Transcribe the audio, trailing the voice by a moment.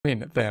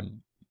between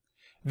them.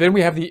 Then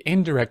we have the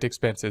indirect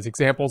expenses,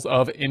 examples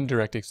of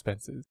indirect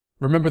expenses.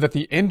 Remember that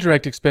the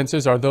indirect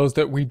expenses are those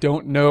that we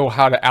don't know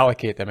how to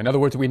allocate them. In other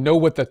words, we know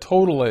what the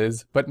total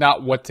is, but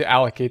not what to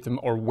allocate them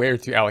or where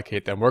to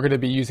allocate them. We're going to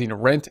be using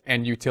rent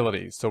and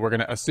utilities. So we're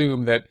going to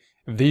assume that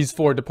these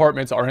four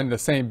departments are in the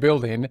same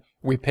building.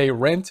 We pay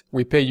rent,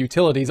 we pay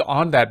utilities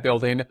on that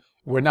building.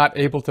 We're not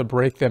able to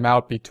break them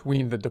out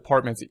between the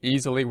departments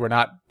easily. We're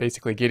not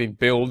basically getting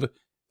billed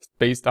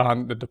based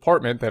on the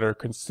department that are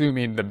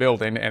consuming the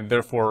building, and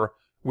therefore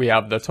we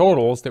have the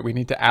totals that we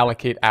need to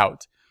allocate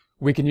out.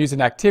 We can use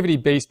an activity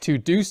base to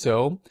do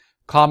so.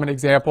 Common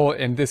example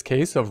in this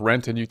case of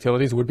rent and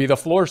utilities would be the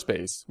floor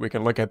space. We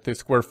can look at the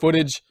square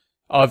footage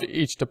of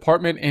each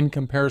department in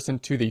comparison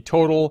to the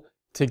total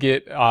to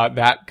get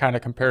that kind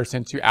of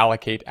comparison to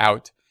allocate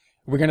out.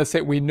 We're going to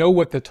say we know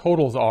what the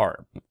totals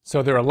are.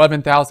 So they're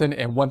 11,000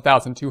 and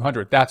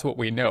 1,200. That's what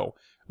we know.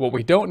 What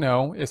we don't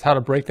know is how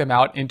to break them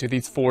out into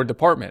these four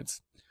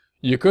departments.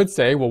 You could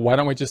say, well, why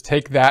don't we just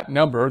take that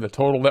number, the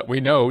total that we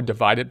know,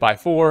 divide it by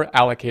 4,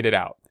 allocate it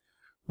out?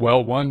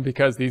 Well, one,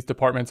 because these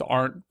departments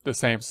aren't the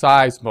same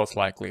size, most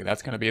likely.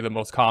 That's going to be the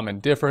most common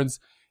difference.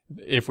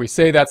 If we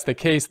say that's the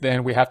case,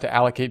 then we have to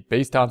allocate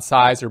based on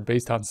size or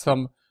based on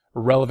some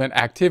relevant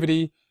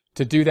activity.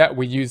 To do that,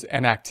 we use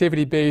an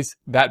activity base.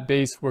 That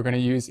base we're going to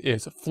use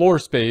is floor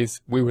space.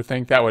 We would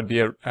think that would be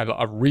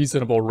a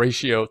reasonable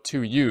ratio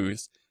to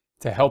use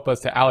to help us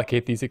to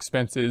allocate these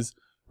expenses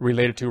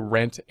related to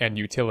rent and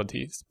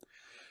utilities.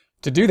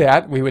 To do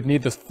that, we would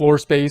need the floor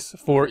space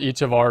for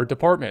each of our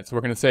departments.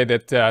 We're going to say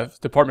that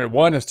Department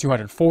 1 is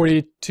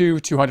 240,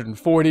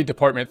 240,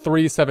 Department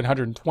 3,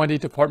 720,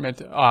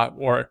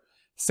 or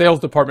Sales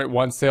Department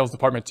 1, Sales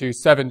Department 2,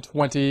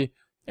 720,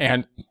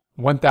 and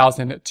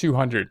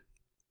 1,200.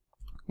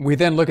 We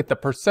then look at the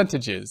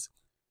percentages.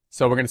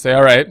 So we're going to say,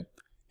 all right,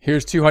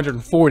 here's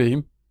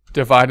 240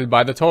 divided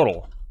by the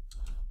total.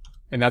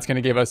 And that's going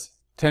to give us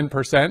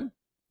 10%.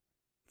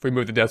 If we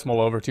move the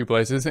decimal over 2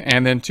 places,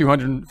 and then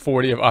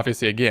 240 of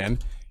obviously again,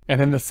 and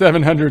then the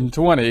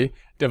 720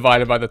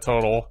 divided by the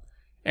total,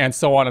 and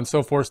so on and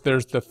so forth,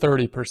 there's the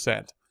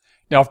 30%.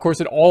 Now, of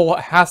course, it all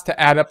has to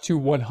add up to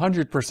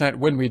 100%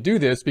 when we do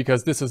this,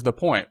 because this is the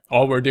point.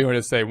 All we're doing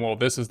is saying, well,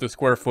 this is the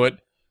square foot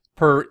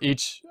per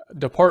each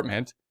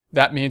department.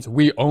 That means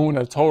we own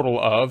a total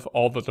of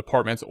all the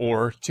departments,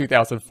 or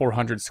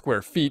 2,400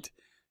 square feet,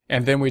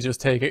 and then we just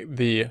take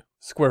the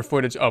square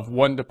footage of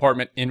one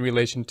department in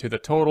relation to the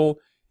total.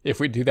 If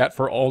we do that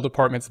for all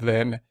departments,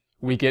 then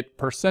we get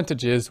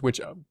percentages which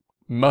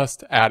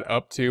must add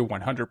up to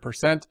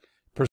 100%.